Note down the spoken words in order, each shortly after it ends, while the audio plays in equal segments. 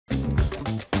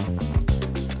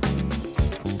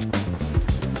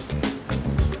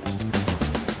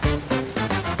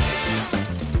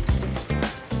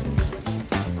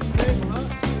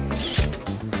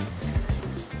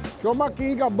Kjo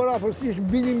makinë ka bërë afërsisht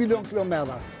mbi 1 milion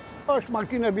kilometra. Është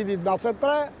makinë e vitit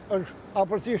 93, është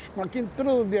afërsisht makinë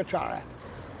 30 vjeçare.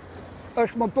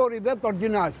 Është motori vetë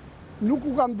original. Nuk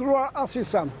u ka ndruar asnjë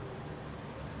sen.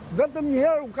 Vetëm një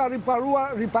herë u ka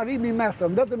riparuar riparimi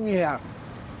mesëm, vetëm një herë.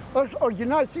 Është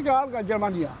original si ka ardhur nga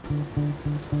Gjermania.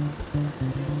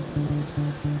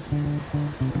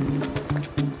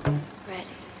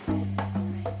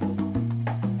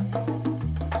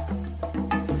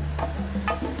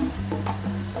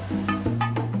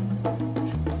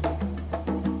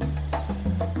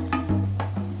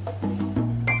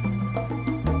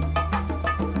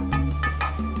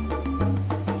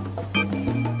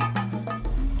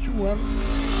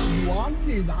 Luan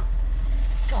Nina,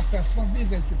 ka 15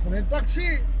 vite që punë taksi.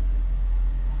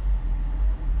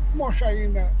 Mosha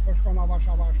ime po shkon avash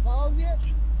 70 vjeç.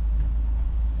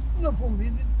 Në fund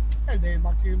vitit e lej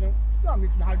makinën, jam i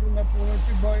kënaqur me punën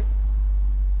që bëj.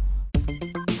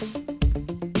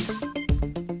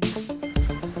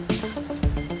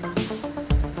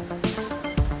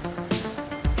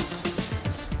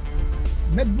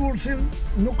 Me Durrësin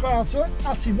nuk krahasoj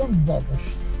asnjë vend botësh.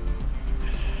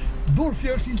 Durrësi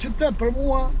është një qytet për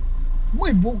mua më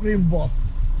i bukur në botë.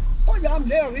 Po jam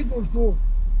rritur këtu.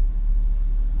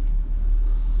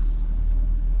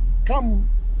 Kam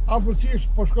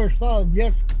afërsisht po shkoj 70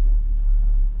 vjeç.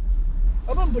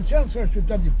 Edhe më pëlqen se është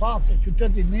qytet i pastër,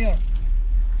 qytet i mirë,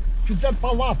 qytet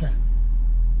pallape,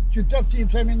 qytet si i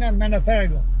themi ne me në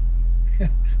pergo.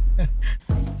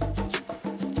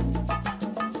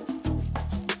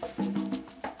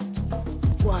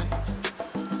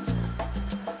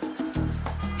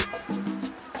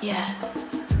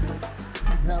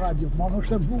 Në radio, ma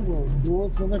është e bukur,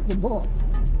 Durrësi edhe kudo.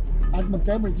 Aq më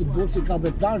tepër që Durrësi ka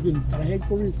dhe plazhin për hek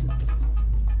turistit.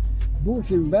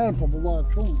 Durrësi në verë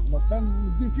popullohet shumë, më them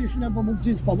 2 fishin e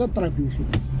popullsisë, pa dhe 3 fishin.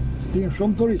 Pinë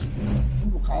shumë turistë.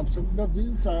 Nuk kam se të di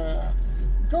se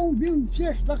ka unë vinë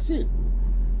thjesht taksi.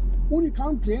 Unë i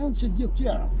kam klientë si gjithë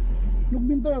tjera. Nuk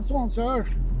më intereson se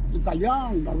është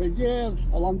italian, norvegjes,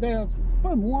 holandez.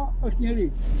 Për mua është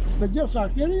njeri. Dhe gjithsa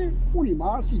është njeri, unë i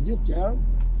marë si gjithë tjerë,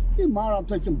 i marë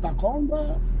atë që më takon dhe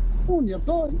unë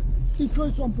jetoj, i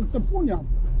qojson për këtë punë jam,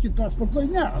 që transportoj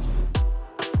njerëz.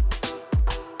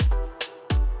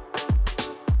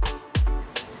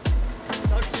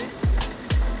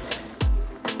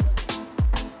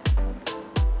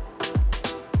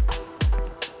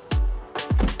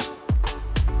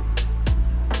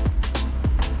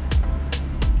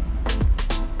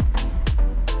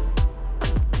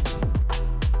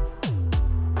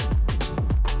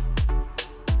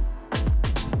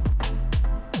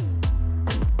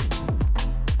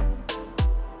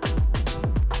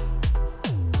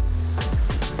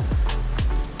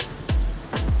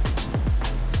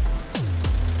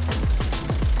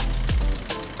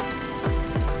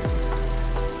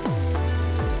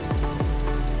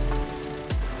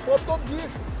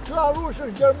 Kjo arrush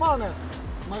është Gjermane.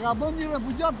 Ma ka bën një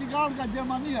refugjat që ka ardhur nga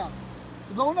Gjermania.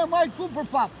 Dhe unë e maj këtu për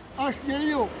fat. Është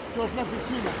njeriu që është në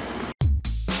piscine.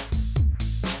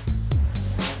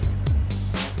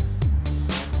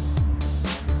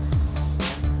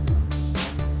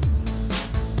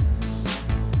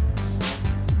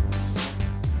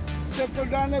 Se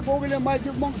cëllane e vogël e maj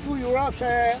gjithmonë këtu jura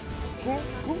se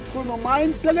kur më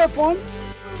majnë telefon,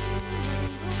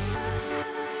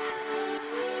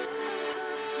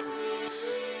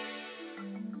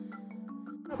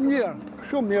 mirë,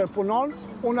 shumë mirë punon,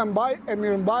 unë e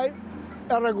mirë mbaj,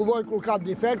 e rregulloj kur ka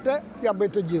defekte, ja bëj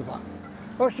të gjitha.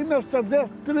 Është një Mercedes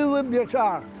 30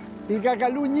 vjeçar, i ka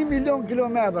kalu 1 milion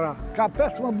kilometra, ka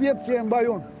 15 vjetë që e mbaj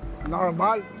unë.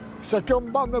 Normal, se kjo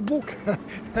mba me bukë,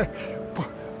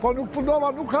 po nuk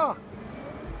punova nuk ka,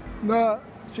 në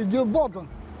që gjithë botën.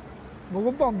 Më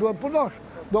kupton, duhet punosh,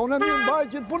 dhe unë e mirë mbaj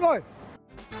që të punoj.